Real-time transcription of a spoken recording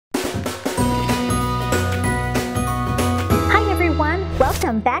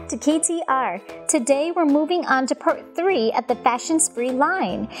Welcome back to KTR. Today we're moving on to part 3 at the Fashion Spree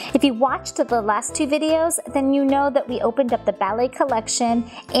line. If you watched the last 2 videos, then you know that we opened up the ballet collection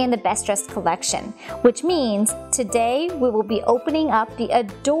and the best dressed collection, which means today we will be opening up the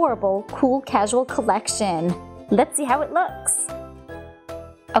adorable cool casual collection. Let's see how it looks.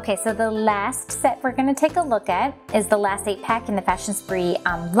 Okay, so the last set we're going to take a look at is the last 8-pack in the Fashion Spree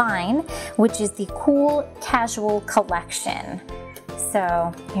line, which is the cool casual collection.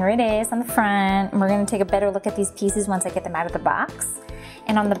 So here it is on the front. We're going to take a better look at these pieces once I get them out of the box.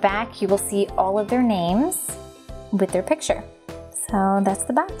 And on the back you will see all of their names with their picture. So that's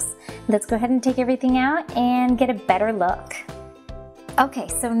the box. Let's go ahead and take everything out and get a better look. Okay,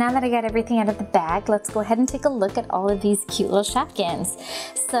 so now that I got everything out of the bag, let's go ahead and take a look at all of these cute little Shopkins.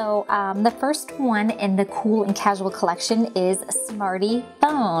 So the first one in the cool and casual collection is Smarty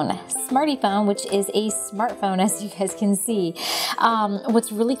Phone. Smarty Phone, which is a smartphone, as you guys can see.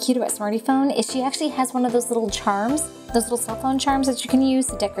 What's really cute about Smarty Phone is she actually has one of those little charms, those little cell phone charms that you can use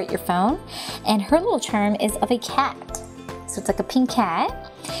to decorate your phone. And her little charm is of a cat. So it's like a pink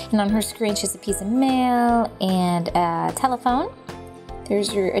cat. And on her screen she has a piece of mail and a telephone.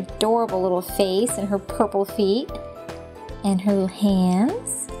 There's your adorable little face and her purple feet and her little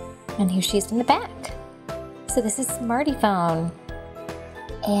hands. And here she is in the back. So this is Smarty Phone.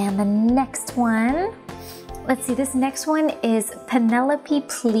 And the next one, let's see, this next one is Penelope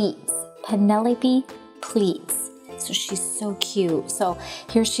Pleats. Penelope Pleats. So she's so cute. So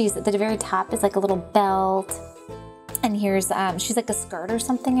here she's at the very top is like a little belt. And here's, she's like a skirt or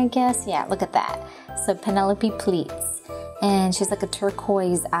something, I guess. Yeah, look at that. So Penelope Pleats. And she's like a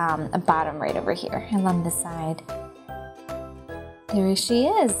turquoise bottom right over here and on the side. There she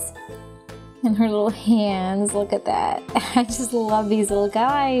is. And her little hands, look at that. I just love these little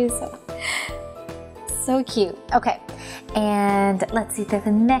guys. So cute. Okay, and let's see, the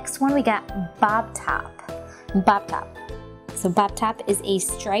next one we got Bob Top. Bob Top. So Bob Top is a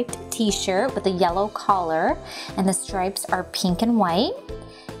striped t-shirt with a yellow collar, and the stripes are pink and white.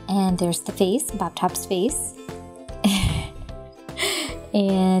 And there's the face, Bob Top's face.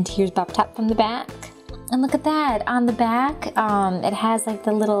 And here's Bob Top from the back. And look at that, on the back, it has like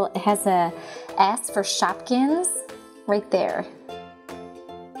the little, it has a S for Shopkins right there.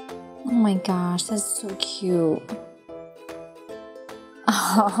 Oh my gosh, that's so cute.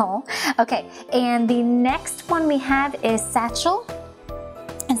 Oh, okay, and the next one we have is Satchel.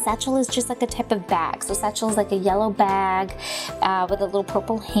 And Satchel is just like a type of bag. So Satchel is like a yellow bag with a little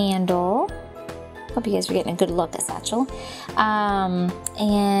purple handle. Hope you guys are getting a good look at Satchel.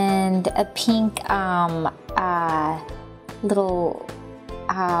 And a pink little,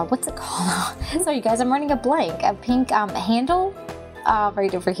 what's it called? Sorry you guys, I'm running a blank. A pink handle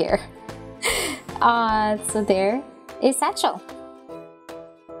right over here. So there is Satchel.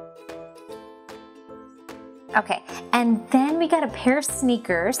 Okay, and then we got a pair of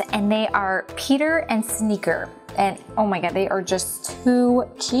sneakers, and they are Peter and Sneaker. And oh my god, they are just too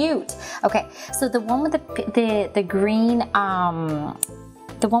cute. Okay, so the one with the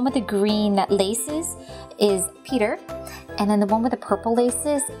green laces is Peter, and then the one with the purple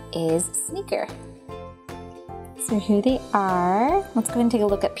laces is Sneaker. So here they are. Let's go ahead and take a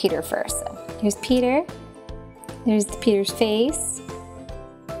look at Peter first. So here's Peter. There's Peter's face.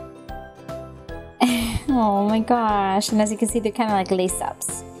 Oh my gosh, and as you can see, they're kind of like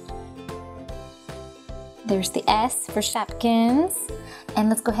lace-ups. There's the S for Shopkins. And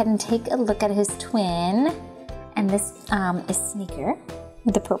let's go ahead and take a look at his twin. And this is Sneaker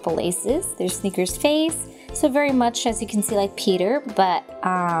with the purple laces. There's Sneaker's face. So very much, as you can see, like Peter, but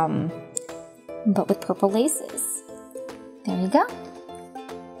with purple laces. There you go.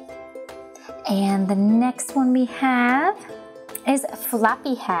 And the next one we have is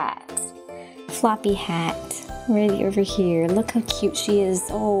Floppy Hat. Floppy Hat, right over here. Look how cute she is.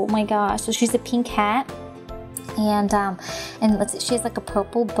 Oh my gosh. So she's a pink hat. And let's see, she has like a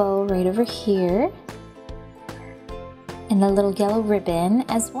purple bow right over here. And a little yellow ribbon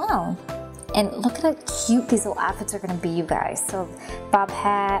as well. And look at how cute these little outfits are gonna be, you guys. So bob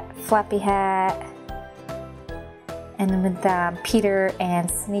hat, floppy hat. And then with Peter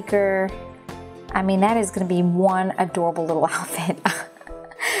and Sneaker. I mean, that is gonna be one adorable little outfit.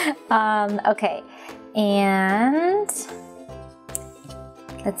 Okay, and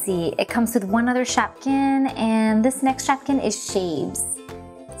let's see, it comes with one other Shopkin, and this next Shopkin is Shades.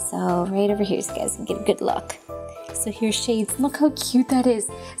 So right over here, so you guys can get a good look. So here's Shades. Look how cute that is.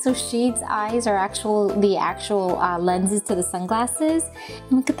 So Shades' eyes are the actual lenses to the sunglasses.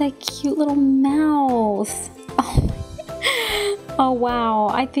 And look at that cute little mouth. Oh wow,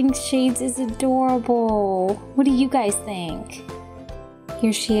 I think Shades is adorable. What do you guys think?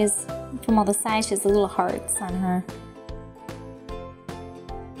 here she is from all the sides. She has the little hearts on her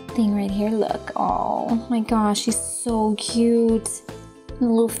thing right here. Look, oh my gosh, she's so cute. The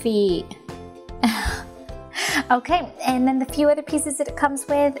little feet. Okay, and then the few other pieces that it comes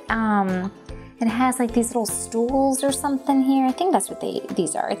with, it has like these little stools or something here. I think that's what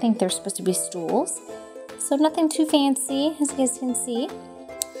these are. I think they're supposed to be stools. So nothing too fancy, as you guys can see.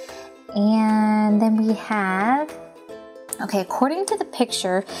 And then we have, okay, according to the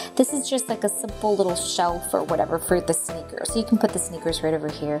picture, this is just like a simple little shelf or whatever for the sneakers. So you can put the sneakers right over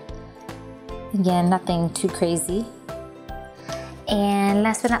here. Again, nothing too crazy. And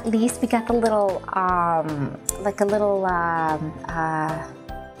last but not least, we got the little, like a little, I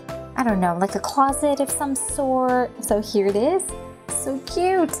don't know, like a closet of some sort. So here it is. So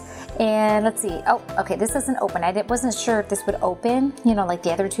cute. And let's see. Oh, okay, this doesn't open. I wasn't sure if this would open. You know, like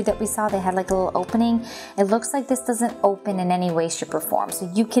the other two that we saw, they had like a little opening. It looks like this doesn't open in any way, shape, or form. So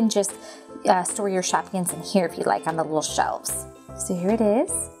you can just store your Shopkins in here if you like on the little shelves. So here it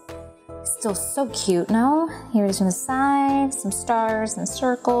is. Still so cute, no? Here it is from the side, some stars and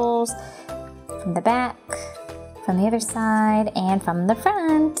circles. From the back, from the other side, and from the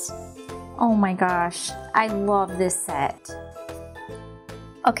front. Oh my gosh, I love this set.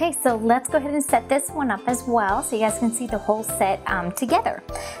 Okay, so let's go ahead and set this one up as well so you guys can see the whole set together.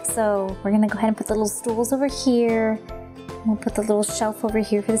 So we're gonna go ahead and put the little stools over here. We'll put the little shelf over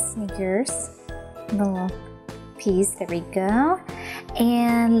here for the sneakers. The little piece, there we go.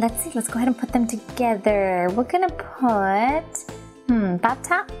 And let's see, let's go ahead and put them together. We're gonna put, Bob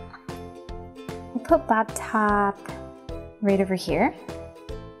Top. We'll put Bob Top right over here.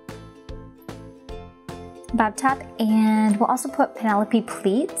 Bob Top, and we'll also put Penelope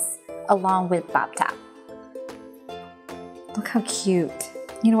pleats along with Bob Top. Look how cute.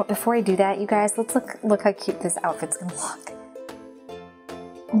 You know what, before I do that, you guys, let's look how cute this outfit's gonna look.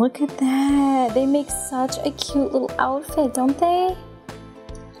 Look at that. They make such a cute little outfit, don't they?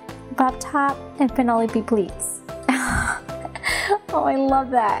 Bob Top and Penelope pleats. Oh, I love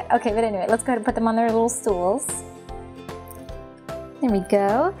that. Okay, but anyway, let's go ahead and put them on their little stools. There we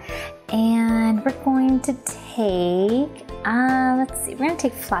go. And we're going to take, let's see, we're gonna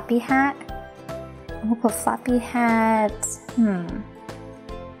take Floppy Hat. We'll put Floppy Hat,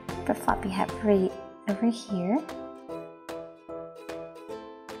 put Floppy Hat right over here.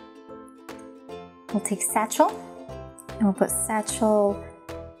 We'll take Satchel, and we'll put Satchel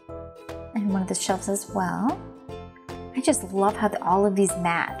in one of the shelves as well. I just love how all of these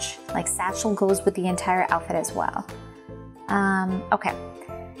match. Like Satchel goes with the entire outfit as well. Okay.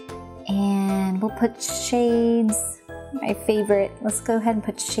 And we'll put shades, my favorite. Let's go ahead and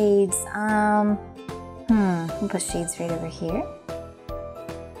put shades. We'll put shades right over here.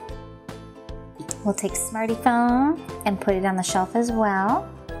 We'll take Smarty Phone and put it on the shelf as well.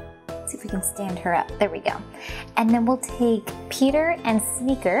 Let's see if we can stand her up. There we go. And then we'll take Peter and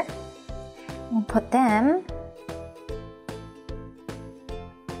Sneaker. We'll put them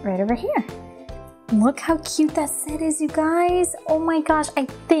right over here. Look how cute that set is, you guys. Oh my gosh, I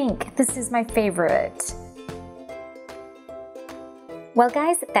think this is my favorite. Well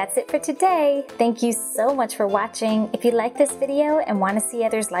guys, that's it for today. Thank you so much for watching. If you like this video and want to see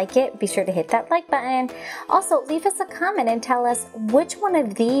others like it, be sure to hit that like button. Also, leave us a comment and tell us which one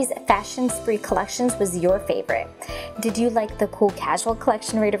of these Fashion Spree collections was your favorite. Did you like the cool casual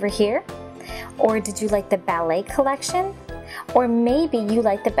collection right over here? Or did you like the ballet collection? Or maybe you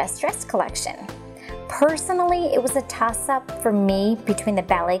like the best dressed collection? Personally, it was a toss-up for me between the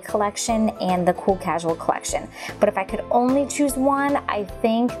ballet collection and the cool casual collection. But if I could only choose one, I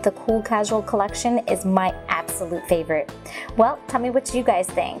think the cool casual collection is my absolute favorite. Well, tell me what you guys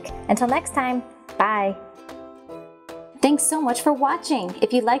think. Until next time, bye. Thanks so much for watching.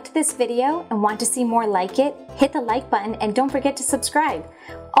 If you liked this video and want to see more like it, hit the like button and don't forget to subscribe.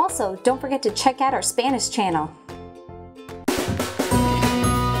 Also, don't forget to check out our Spanish channel.